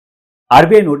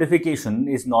RBI notification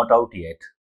is not out yet.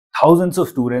 Thousands of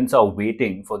students are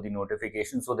waiting for the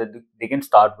notification so that they can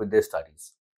start with their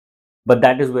studies. But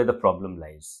that is where the problem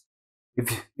lies.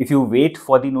 If you wait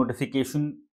for the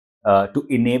notification to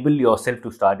enable yourself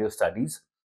to start your studies,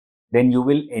 then you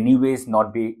will anyways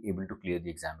not be able to clear the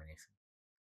examination.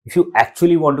 If you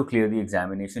actually want to clear the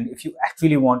examination, if you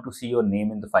actually want to see your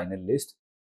name in the final list,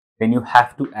 then you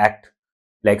have to act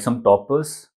like some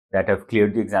toppers that have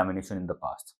cleared the examination in the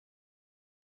past.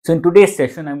 So in today's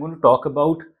session, I'm going to talk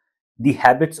about the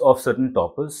habits of certain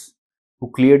toppers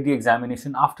who cleared the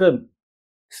examination after a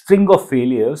string of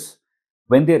failures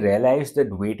when they realized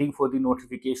that waiting for the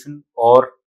notification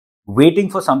or waiting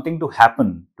for something to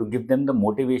happen to give them the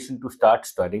motivation to start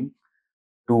studying,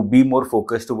 to be more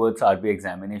focused towards RBI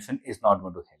examination is not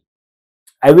going to help.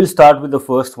 I will start with the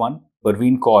first one,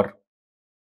 Parveen Kaur,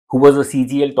 who was a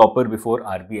CGL topper before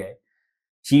RBI.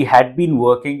 She had been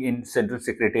working in Central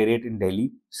Secretariat in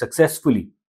Delhi,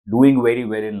 successfully doing very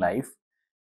well in life.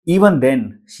 Even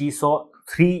then, she saw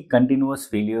 3 continuous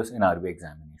failures in RBI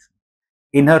examination.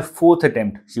 In her 4th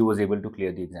attempt, she was able to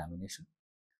clear the examination.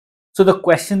 So the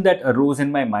question that arose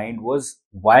in my mind was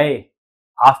why,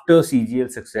 after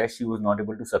CGL success, she was not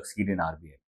able to succeed in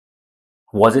RBI.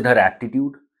 Was it her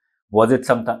aptitude? Was it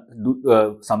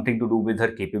something to do with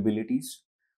her capabilities?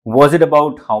 Was it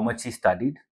about how much she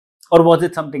studied? Or was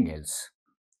it something else?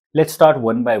 Let's start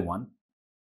one by one.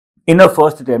 In her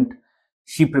first attempt,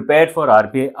 she prepared for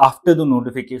RBI after the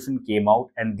notification came out,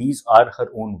 and these are her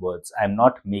own words. I am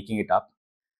not making it up.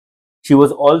 She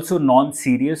was also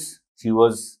non-serious. She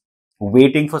was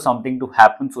waiting for something to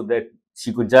happen so that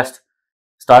she could just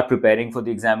start preparing for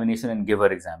the examination and give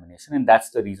her examination, and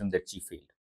that's the reason that she failed.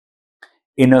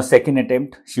 In her second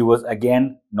attempt, she was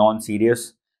again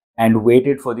non-serious and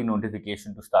waited for the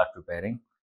notification to start preparing.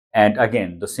 And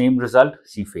again, the same result,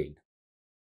 she failed.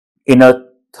 In her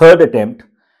third attempt,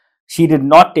 she did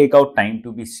not take out time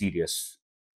to be serious.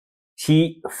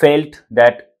 She felt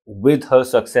that with her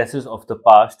successes of the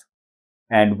past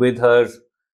and with her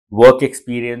work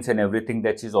experience and everything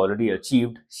that she's already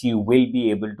achieved, she will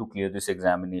be able to clear this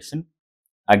examination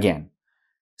again.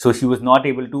 So she was not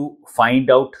able to find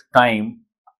out time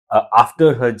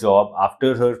after her job,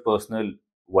 after her personal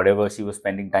whatever she was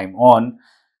spending time on.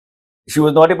 She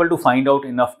was not able to find out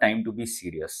enough time to be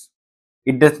serious.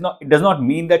 It does not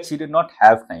mean that she did not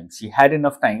have time. She had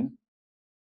enough time,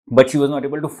 but she was not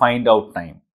able to find out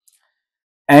time.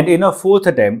 And in her 4th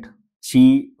attempt,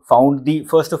 she found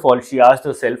first of all, she asked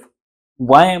herself,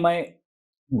 why am I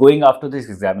going after this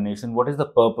examination? What is the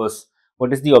purpose?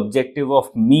 What is the objective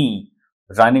of me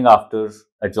running after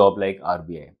a job like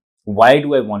RBI? Why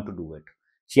do I want to do it?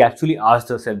 She actually asked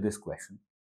herself this question.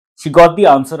 She got the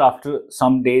answer after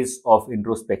some days of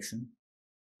introspection.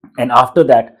 And after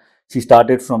that, she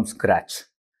started from scratch.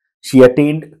 She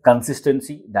attained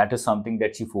consistency. That is something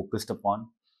that she focused upon.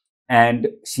 And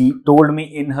she told me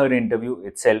in her interview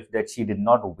itself that she did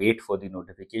not wait for the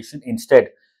notification. Instead,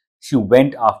 she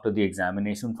went after the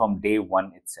examination from day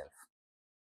 1 itself.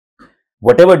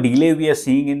 Whatever delay we are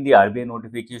seeing in the RBI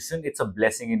notification, it's a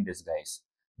blessing in disguise.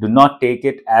 Do not take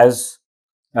it as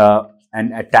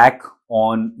an attack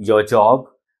on your job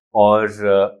or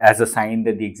as a sign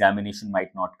that the examination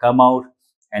might not come out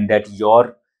and that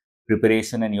your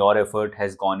preparation and your effort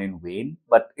has gone in vain.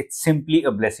 But it's simply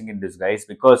a blessing in disguise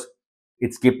because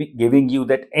it's giving you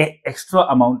that extra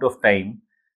amount of time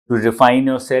to refine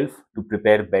yourself, to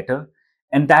prepare better.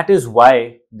 And that is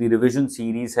why the revision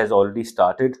series has already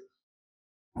started,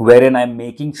 wherein I'm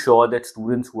making sure that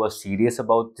students who are serious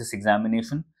about this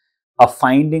examination are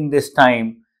finding this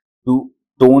time to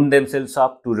tone themselves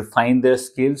up, to refine their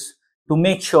skills, to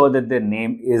make sure that their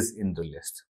name is in the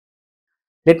list.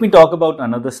 Let me talk about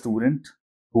another student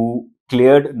who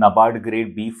cleared NABARD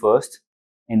Grade B first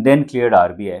and then cleared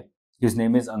RBI. His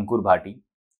name is Ankur Bhati.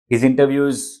 His interview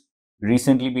has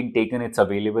recently been taken. It's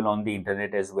available on the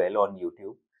internet as well on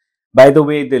YouTube. By the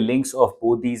way, the links of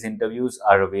both these interviews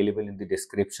are available in the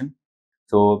description.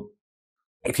 So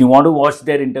if you want to watch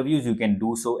their interviews, you can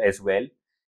do so as well.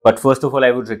 But first of all,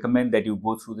 I would recommend that you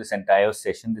go through this entire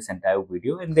session, this entire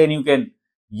video, and then you can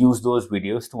use those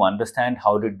videos to understand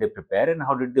how did they prepare and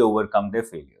how did they overcome their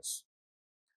failures.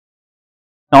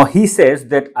 Now, he says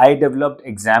that I developed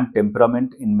exam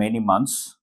temperament in many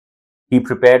months. He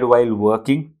prepared while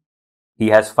working. He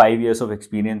has 5 years of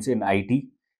experience in IT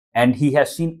and he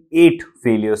has seen 8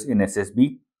 failures in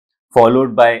SSB,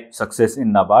 followed by success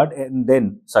in NABARD and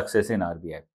then success in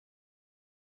RBI.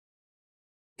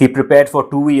 He prepared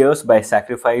for 2 years by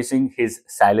sacrificing his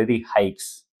salary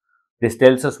hikes. This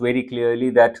tells us very clearly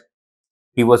that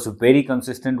he was very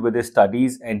consistent with his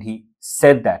studies and he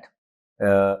said that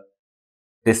uh,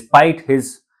 despite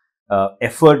his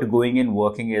effort going in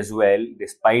working as well,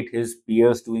 despite his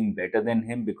peers doing better than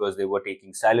him because they were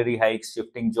taking salary hikes,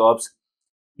 shifting jobs,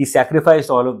 he sacrificed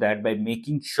all of that by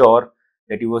making sure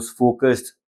that he was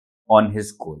focused on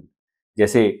his goal.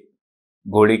 जैसे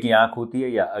घोड़े की आंख होती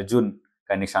है या अर्जुन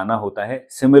का निशाना होता है,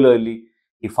 similarly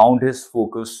he found his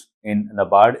focus in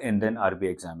NABARD and then RBI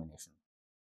examination.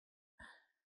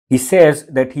 He says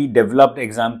that he developed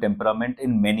exam temperament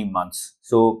in many months.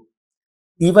 So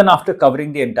even after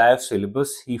covering the entire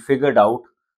syllabus, he figured out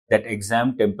that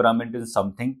exam temperament is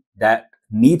something that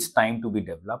needs time to be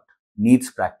developed,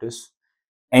 needs practice,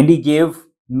 and he gave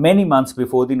many months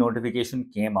before the notification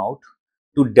came out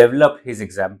to develop his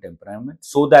exam temperament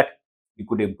so that he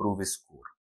could improve his score.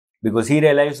 Because he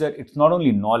realized that it's not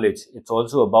only knowledge, it's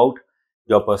also about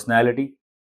your personality,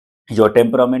 your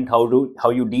temperament, how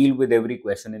you deal with every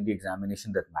question in the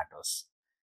examination that matters.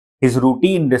 His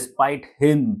routine, despite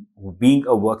him being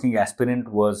a working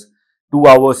aspirant, was 2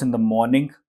 hours in the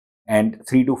morning and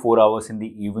 3 to 4 hours in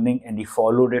the evening, and he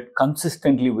followed it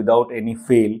consistently without any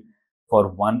fail for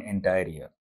one entire year.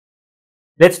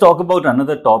 Let's talk about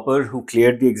another topper who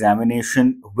cleared the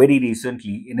examination very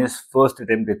recently in his first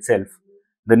attempt itself.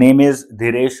 The name is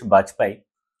Dhiresh Bajpai.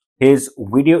 His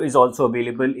video is also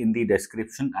available in the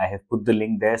description. I have put the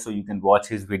link there so you can watch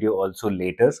his video also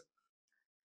later.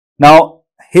 Now,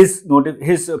 his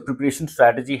preparation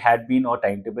strategy had been, or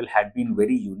timetable had been,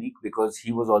 very unique because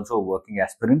he was also a working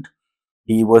aspirant.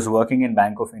 He was working in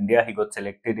Bank of India. He got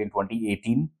selected in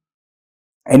 2018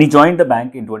 and he joined the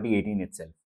bank in 2018 itself.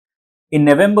 In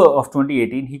November of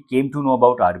 2018, he came to know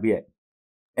about RBI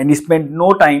and he spent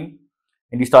no time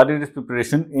and he started his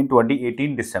preparation in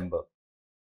 2018 December.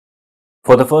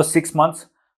 For the first 6 months,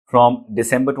 from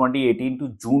December 2018 to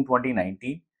June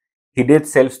 2019, he did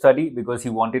self-study because he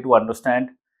wanted to understand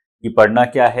कि पढ़ना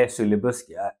क्या है,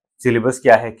 syllabus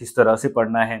क्या है, किस तरह से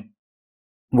पढ़ना है,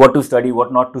 what to study,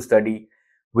 what not to study,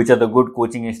 which are the good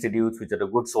coaching institutes, which are the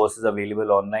good sources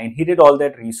available online. He did all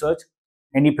that research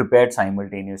and he prepared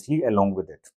simultaneously along with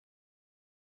it.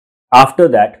 After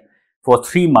that, for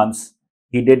 3 months,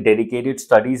 he did dedicated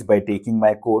studies by taking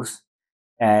my course,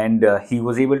 and he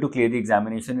was able to clear the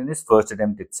examination in his first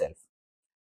attempt itself.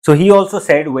 So he also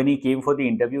said when he came for the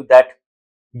interview that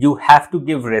you have to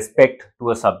give respect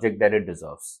to a subject that it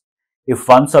deserves. If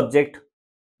one subject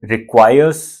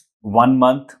requires 1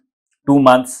 month, 2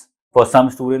 months, for some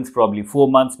students probably 4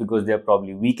 months because they are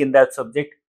probably weak in that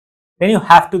subject, then you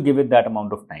have to give it that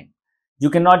amount of time. You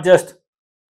cannot just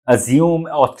assume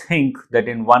or think that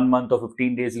in 1 month or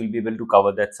 15 days you'll be able to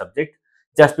cover that subject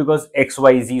just because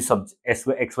XYZ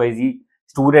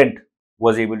student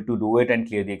was able to do it and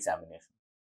clear the examination.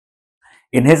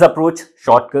 In his approach,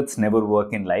 shortcuts never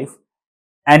work in life,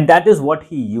 and that is what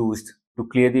he used to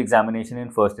clear the examination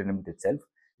in first attempt itself,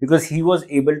 because he was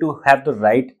able to have the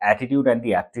right attitude and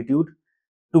the aptitude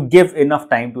to give enough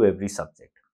time to every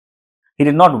subject. He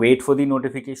did not wait for the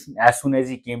notification. As soon as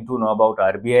he came to know about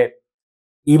RBI,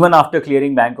 even after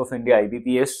clearing Bank of India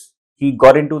IBPS, he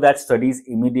got into that studies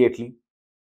immediately,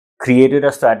 created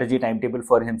a strategy timetable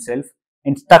for himself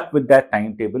and stuck with that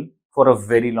timetable for a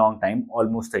very long time,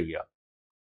 almost a year.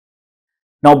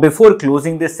 Now, before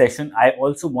closing this session, I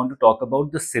also want to talk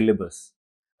about the syllabus.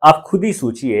 आप खुद ही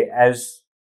सोचिए, as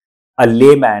a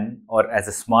layman or as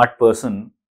a smart person,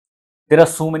 there are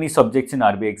so many subjects in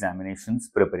RBI examinations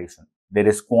preparation. There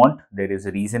is quant, there is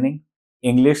reasoning,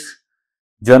 English,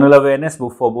 general awareness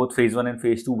for both phase 1 and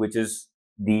phase 2, which is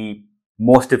the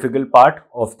most difficult part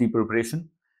of the preparation.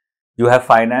 You have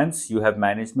finance, you have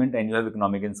management, and you have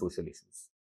economic and social issues.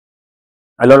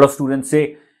 A lot of students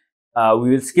say, we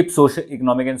will skip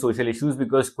economic and social issues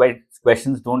because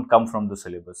questions don't come from the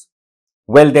syllabus.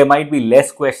 Well, there might be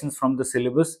less questions from the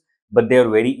syllabus, but they are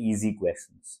very easy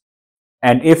questions.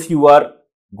 And if you are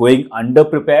going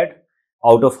under-prepared,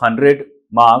 out of 100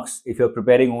 marks, if you're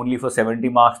preparing only for 70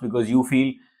 marks because you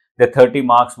feel that 30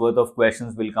 marks worth of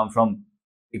questions will come from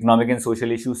economic and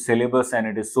social issues syllabus and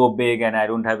it is so big and I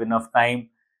don't have enough time,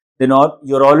 then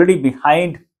you're already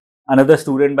behind another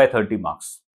student by 30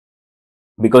 marks.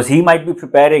 Because he might be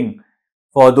preparing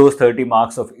for those 30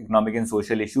 marks of economic and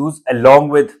social issues along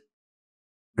with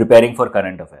preparing for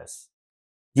current affairs.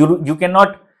 You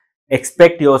cannot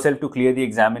expect yourself to clear the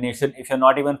examination if you're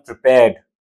not even prepared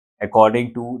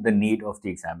according to the need of the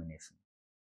examination.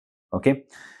 Okay.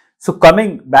 So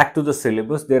coming back to the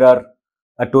syllabus, there are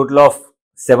a total of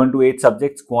 7 to 8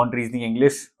 subjects: quant, reasoning,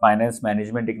 English, finance,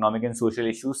 management, economic and social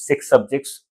issues, 6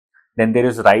 subjects. Then there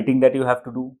is writing that you have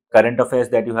to do, current affairs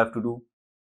that you have to do,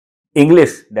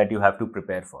 English that you have to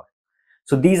prepare for.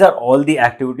 So these are all the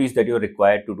activities that you're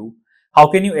required to do. How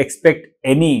can you expect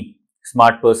any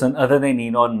smart person other than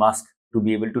Elon Musk to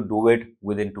be able to do it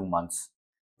within 2 months?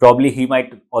 Probably he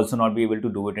might also not be able to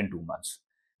do it in 2 months.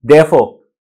 Therefore,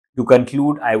 to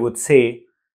conclude, I would say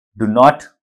do not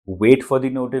wait for the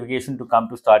notification to come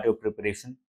to start your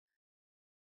preparation.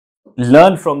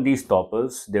 Learn from these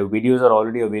toppers. Their videos are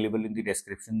already available in the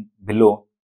description below.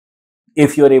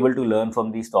 If you are able to learn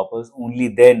from these toppers, only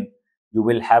then you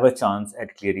will have a chance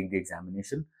at clearing the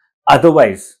examination.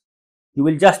 Otherwise, you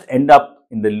will just end up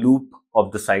in the loop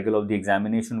of the cycle of the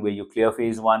examination where you clear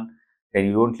phase 1, then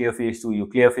you don't clear phase 2, you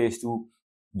clear phase 2,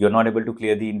 you're not able to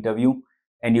clear the interview,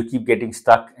 and you keep getting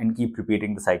stuck and keep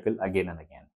repeating the cycle again and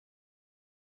again.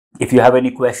 If you have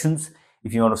any questions,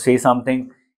 if you want to say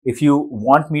something, if you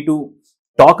want me to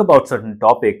talk about certain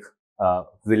topic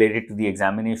related to the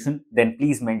examination, then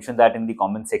please mention that in the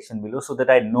comment section below so that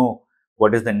I know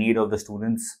what is the need of the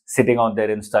students sitting out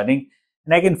there and studying,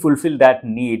 and I can fulfill that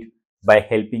need by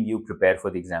helping you prepare for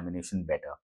the examination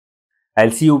better. I'll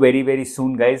see you very, very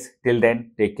soon, guys. Till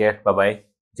then, take care. Bye-bye.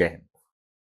 Jai Hind.